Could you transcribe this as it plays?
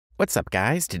What's up,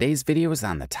 guys? Today's video is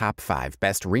on the top 5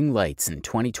 best ring lights in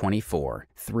 2024.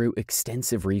 Through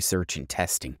extensive research and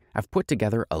testing, I've put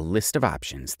together a list of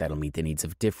options that'll meet the needs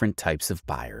of different types of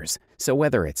buyers. So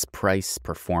whether it's price,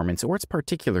 performance, or its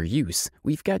particular use,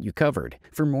 we've got you covered.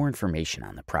 For more information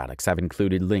on the products, I've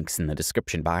included links in the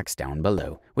description box down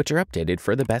below, which are updated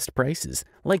for the best prices.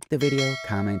 Like the video,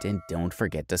 comment, and don't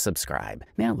forget to subscribe.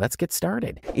 Now let's get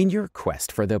started. In your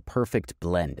quest for the perfect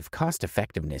blend of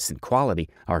cost-effectiveness and quality,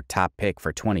 our top pick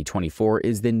for 2024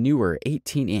 is the Neewer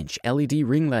 18-inch LED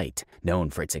ring light.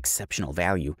 Known for its exceptional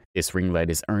value, this ring light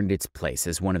has earned its place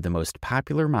as one of the most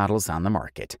popular models on the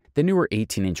market. The Neewer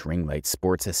 18-inch ring light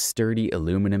sports a sturdy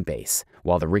aluminum base,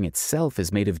 while the ring itself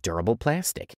is made of durable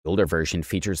plastic. The older version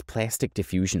features plastic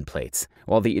diffusion plates,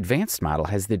 while the advanced model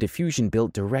has the diffusion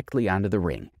built directly onto the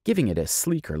ring, giving it a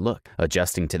sleeker look.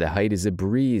 Adjusting to the height is a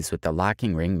breeze with the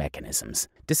locking ring mechanisms.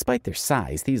 Despite their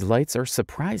size, these lights are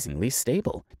surprisingly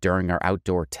stable. During our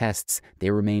outdoor tests,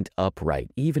 they remained upright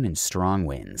even in strong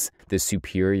winds. The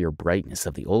superior brightness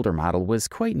of the older model was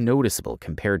quite noticeable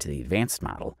compared to the advanced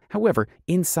model. However,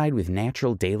 inside with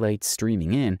natural daylight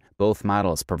streaming in, both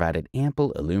models provided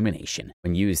ample illumination.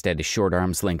 When used at a short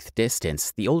arm's length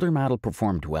distance, the older model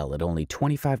performed well at only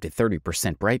 25 to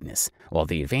 30% brightness, while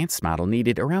the advanced model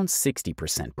needed around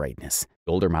 60% brightness.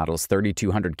 The older model's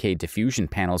 3200K diffusion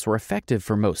panels were effective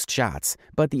for most shots,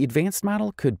 but the advanced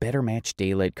model could better match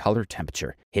daylight color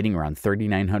temperature, hitting around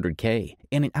 3900K.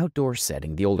 In an outdoor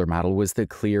setting, the older model was the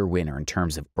clear winner in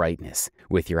terms of brightness.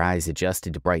 With your eyes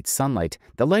adjusted to bright sunlight,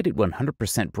 the light at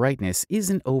 100% brightness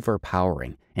isn't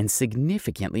overpowering and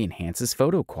significantly enhances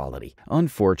photo quality.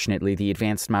 Unfortunately, the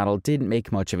advanced model didn't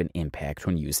make much of an impact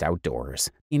when used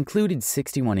outdoors. Included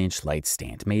 61-inch light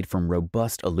stand made from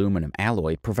robust aluminum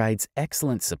alloy provides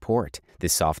excellent support. The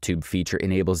soft tube feature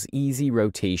enables easy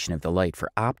rotation of the light for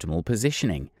optimal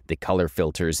positioning. The color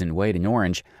filters in white and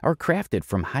orange are crafted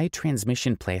from high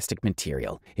transmission plastic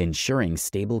material, ensuring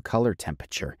stable color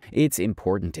temperature. It's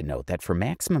important to note that for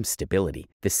maximum stability,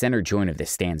 the center joint of the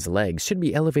stand's legs should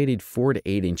be elevated 4 to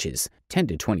 8 inches, 10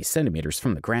 to 20 centimeters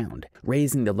from the ground.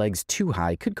 Raising the legs too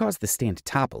high could cause the stand to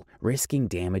topple, risking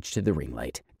damage to the ring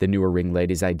light. The Neewer ring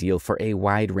light is ideal for a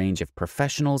wide range of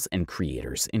professionals and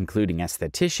creators, including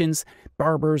estheticians,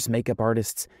 barbers, makeup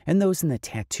artists, and those in the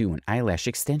tattoo and eyelash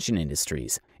extension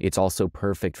industries. It's also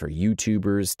perfect for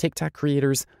YouTubers, TikTok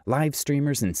creators, live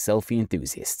streamers, and selfie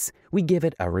enthusiasts. We give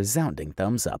it a resounding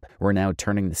thumbs up. We're now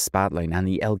turning the spotlight on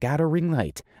the Elgato Ring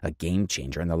Light, a game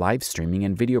changer in the live streaming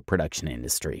and video production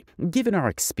industry. Given our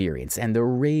experience and the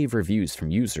rave reviews from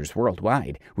users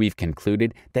worldwide, we've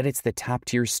concluded that it's the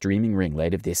top-tier streaming ring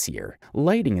light of this year.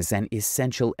 Lighting is an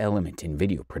essential element in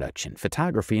video production,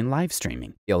 photography, and live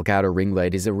streaming. The Elgato Ring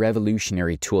Light is a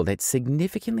revolutionary tool that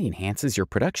significantly enhances your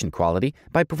production quality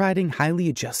by providing highly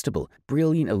adjustable,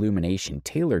 brilliant illumination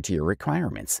tailored to your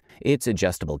requirements. Its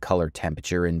adjustable color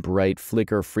temperature and bright,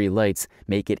 flicker-free lights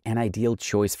make it an ideal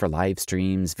choice for live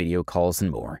streams, video calls,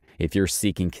 and more. If you're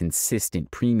seeking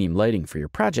consistent premium lighting for your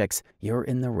projects, you're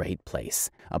in the right place.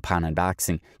 Upon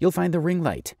unboxing, you'll find the ring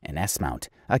light, an S-mount,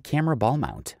 a camera ball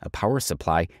mount, a power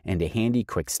supply, and a handy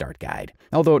quick start guide.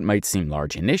 Although it might seem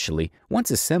large initially,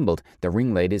 once assembled, the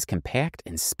ring light is compact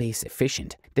and space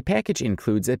efficient. The package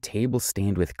includes a table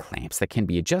stand with clamps that can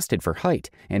be adjusted for height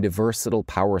and a versatile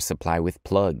power supply with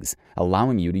plugs,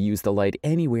 allowing you to use the light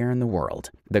anywhere in the world.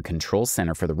 The control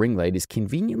center for the ring light is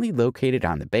conveniently located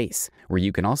on the base, where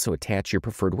you can also attach your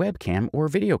preferred webcam or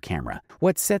video camera.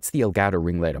 What sets the Elgato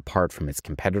Ring Light apart from its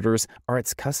competitors are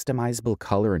its customizable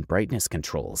color and brightness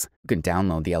controls. You can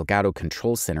download the Elgato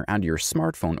Control Center onto your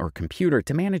smartphone or computer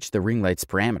to manage the ring light's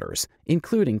parameters,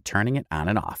 including turning it on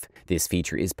and off. This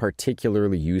feature is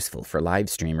particularly useful for live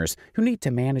streamers who need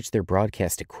to manage their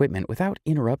broadcast equipment without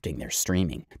interrupting their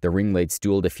streaming. The ring light's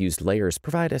dual diffused layers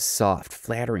provide a soft,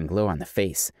 flattering glow on the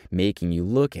face, making you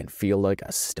look and feel like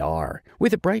a star.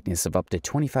 With a brightness of up to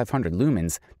 2500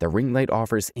 lumens, the ring light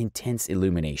offers intense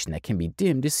illumination that can be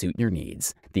dimmed to suit your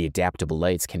needs. The adaptable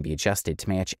lights can be adjusted to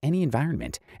match any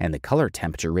environment, and the color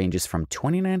temperature ranges from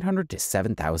 2900 to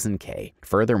 7000K.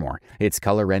 Furthermore, its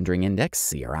color rendering index,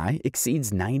 CRI,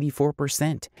 exceeds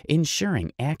 94%,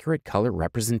 ensuring accurate color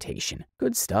representation.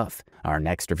 Good stuff. Our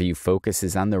next review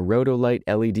focuses on the Rotolight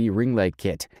LED ring light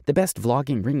kit, the best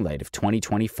vlogging ring light of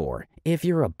 2024. If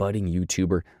you're a budding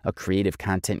YouTuber, a creative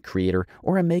content creator,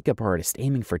 or a makeup artist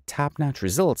aiming for top-notch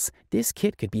results, this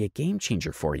kit could be a game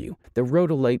changer for you. The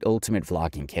Rotolight Ultimate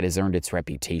Vlogging Kit has earned its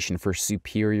reputation for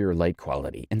superior light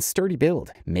quality and sturdy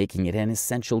build, making it an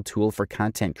essential tool for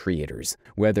content creators.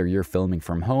 Whether you're filming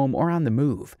from home or on the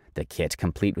move, the kit,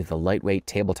 complete with a lightweight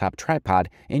tabletop tripod,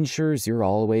 ensures you're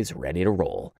always ready to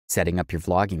roll. Setting up your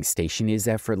vlogging station is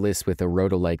effortless with a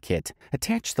Rotolight kit.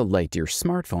 Attach the light to your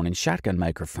smartphone and shotgun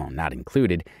microphone not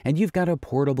included, and you've got a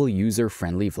portable,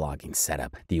 user-friendly vlogging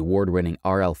setup. The award-winning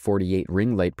RL48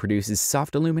 ring light produces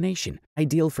soft illumination,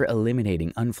 ideal for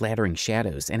eliminating unflattering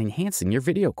shadows and enhancing your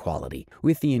video quality.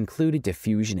 With the included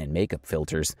diffusion and makeup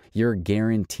filters, you're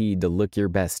guaranteed to look your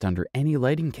best under any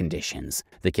lighting conditions.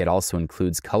 The kit also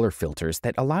includes color filters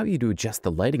that allow you to adjust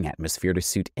the lighting atmosphere to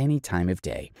suit any time of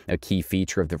day. A key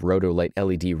feature of the Rotolight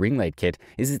LED ring light kit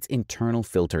is its internal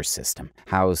filter system,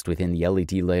 housed within the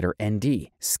LED lighter ND,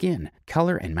 skin,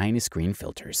 color, and minus green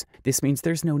filters. This means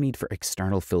there's no need for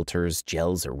external filters,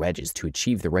 gels, or wedges to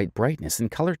achieve the right brightness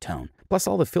and color tone. Plus,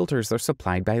 all the filters are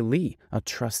supplied by Lee, a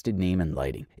trusted name in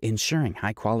lighting, ensuring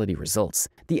high-quality results.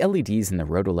 The LEDs in the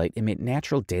Rotolight emit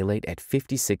natural daylight at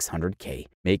 5600K,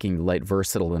 making the light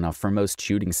versatile enough for most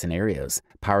shooting scenarios.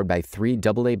 Powered by 3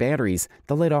 AA batteries,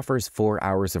 the light offers 4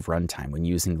 hours of runtime when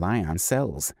using Li-ion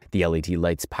cells. The LED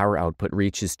light's power output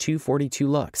reaches 242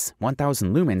 lux,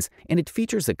 1000 lumens, and it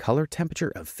features a color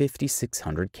temperature of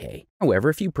 5600K. However,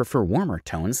 if you prefer warmer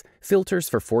tones, filters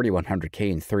for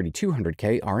 4100K and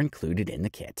 3200K are included in the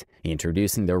kit.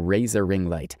 Introducing the Razer Ring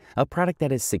Light, a product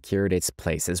that has secured its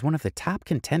place as one of the top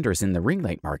contenders in the ring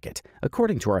light market,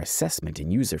 according to our assessment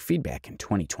and user feedback in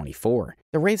 2024.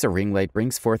 The Razer Ring Light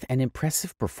brings forth an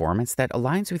impressive performance that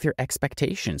aligns with your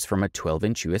expectations from a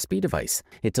 12-inch USB device.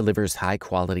 It delivers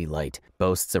high-quality light,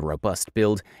 boasts a robust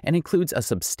build, and includes a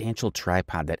substantial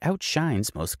tripod that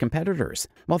outshines most competitors.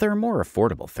 While there are more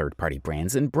affordable third-party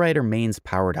brands and brighter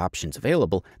mains-powered options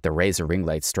available, the Razer Ring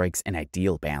Light strikes an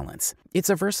ideal balance. It's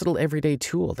a versatile everyday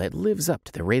tool that lives up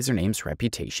to the Razer name's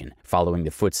reputation. Following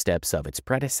the footsteps of its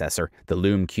predecessor, the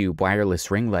Lume Cube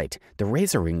wireless ring light, the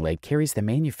Razer Ring Light carries the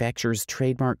manufacturer's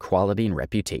trademark quality and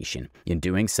reputation. In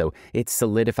doing so, it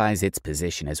solidifies its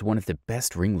position as one of the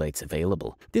best ring lights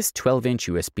available. This 12-inch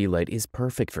USB light is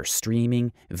perfect for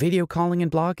streaming, video calling,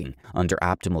 and blogging. Under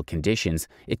optimal conditions,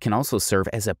 it can also serve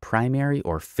as a primary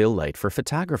or fill light for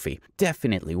photography.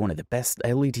 Definitely one of the best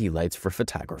LED lights for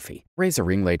photography. Razer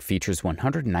Ring Light features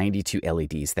 192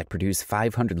 LEDs that produce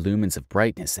 500 lumens of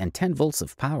brightness and 10 volts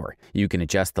of power. You can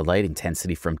adjust the light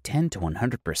intensity from 10 to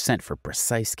 100% for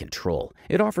precise control.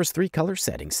 It offers 3 color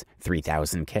settings: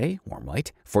 3000K warm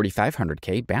white,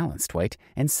 4500K balanced white,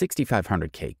 and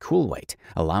 6500K cool white,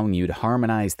 allowing you to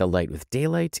harmonize the light with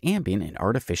daylight, ambient, and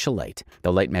artificial light.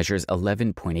 The light measures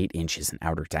 11.8 inches in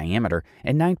outer diameter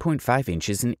and 9.5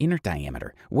 inches in inner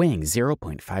diameter, weighing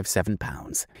 0.57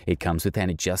 pounds. It comes with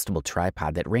an adjustable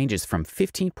tripod that ranges from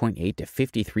 15.8 to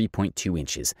 53.2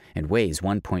 inches and weighs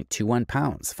 1.21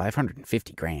 pounds,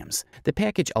 550 grams. The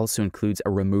package also includes a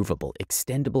removable,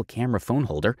 extendable camera phone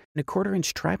holder and a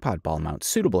 1/4-inch tripod ball mount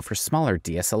suitable for smaller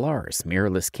DSLRs,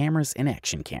 mirrorless cameras, and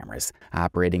action cameras.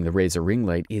 Operating the Razer Ring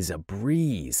Light is a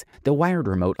breeze. The wired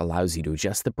remote allows you to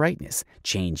adjust the brightness,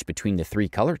 change between the 3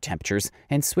 color temperatures,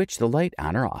 and switch the light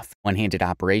on or off. One-handed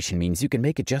operation means you can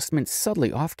make adjustments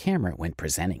subtly off camera when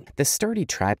presenting. The sturdy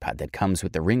tripod that comes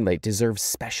with the ring light deserves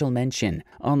special mention.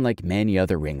 Unlike many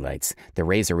other ring lights, the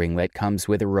Razer Ring Light comes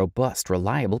with a robust,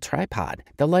 reliable tripod.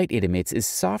 The light it emits is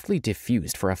softly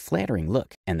diffused for a flattering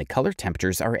look, and the color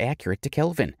temperatures are accurate to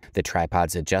Kelvin. The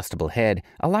tripod's adjustable head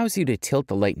allows you to tilt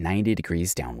the light 90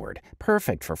 degrees downward,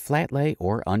 perfect for flat lay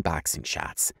or unboxing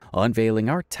shots. Unveiling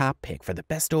our top pick for the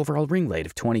best overall ring light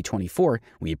of 2024,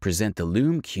 we present the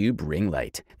Lume Cube Ring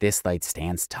Light. This light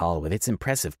stands tall with its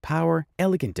impressive power,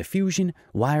 elegant diffusion,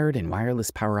 wired and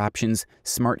wireless power options,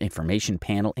 smart information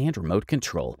panel, and remote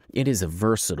control. It is a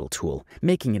versatile tool,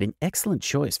 making it an excellent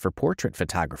choice for portrait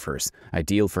photographers,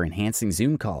 ideal for enhancing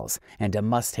Zoom calls, and a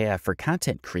must-have for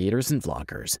content creators and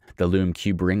vloggers. The Lume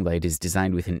Cube Ring Light is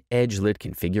designed with an edge-lit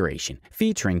configuration,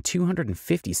 featuring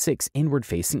 256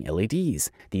 inward-facing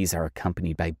LEDs. These are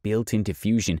accompanied by built-in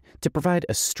diffusion to provide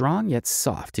a strong yet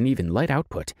soft and even light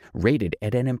output, rated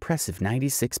at an impressive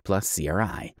 96 plus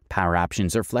CRI. Power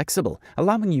options are flexible,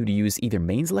 allowing you to use either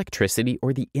mains electricity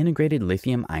or the integrated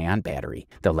lithium-ion battery.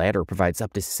 The latter provides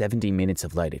up to 70 minutes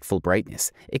of light at full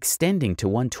brightness, extending to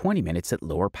 120 minutes at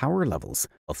lower power levels.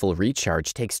 A full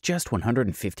recharge takes just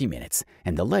 150 minutes,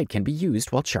 and the light can be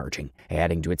used while charging.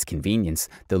 Adding to its convenience,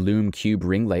 the Lume Cube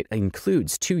Ring Light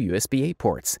includes 2 USB-A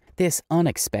ports. This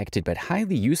unexpected but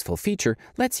highly useful feature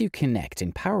lets you connect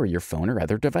and power your phone or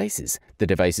other devices. The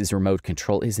device's remote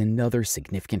control is another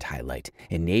significant highlight,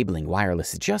 enabling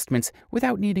wireless adjustments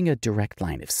without needing a direct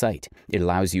line of sight. It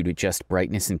allows you to adjust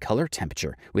brightness and color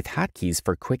temperature with hotkeys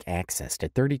for quick access to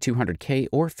 3200K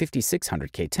or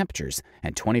 5600K temperatures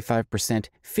and 25%,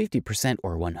 50%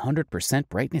 or 100%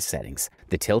 brightness settings.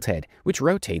 The tilt head, which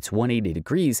rotates 180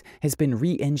 degrees, has been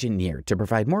re-engineered to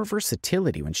provide more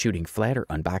versatility when shooting flat or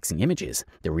unboxing images.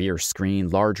 The rear screen,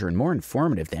 larger and more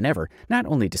informative than ever, not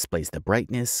only displays the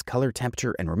brightness, color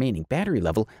temperature, and remaining battery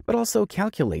level, but also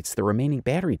calculates the remaining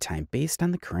battery time based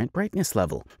on the current brightness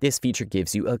level. This feature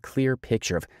gives you a clear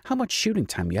picture of how much shooting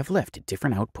time you have left at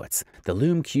different outputs. The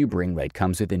Lume Cube Ring Light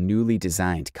comes with a newly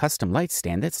designed custom light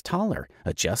stand that's taller,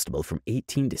 adjustable from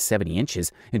 18 to 70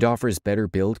 inches, and offers better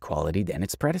build quality than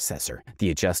its predecessor. The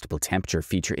adjustable temperature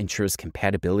feature ensures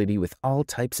compatibility with all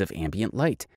types of ambient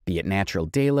light, be it natural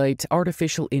daylight,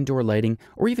 artificial indoor lighting,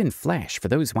 or even flash for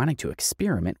those wanting to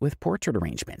experiment with portrait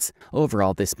arrangements.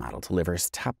 Overall, this model delivers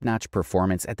top-notch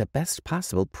performance at the best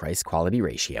possible price-quality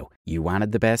ratio. You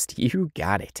wanted the best, you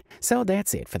got it. So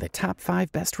that's it for the top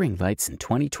 5 best ring lights in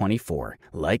 2024.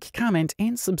 Like, comment,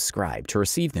 and subscribe to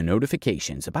receive the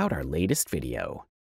notifications about our latest video.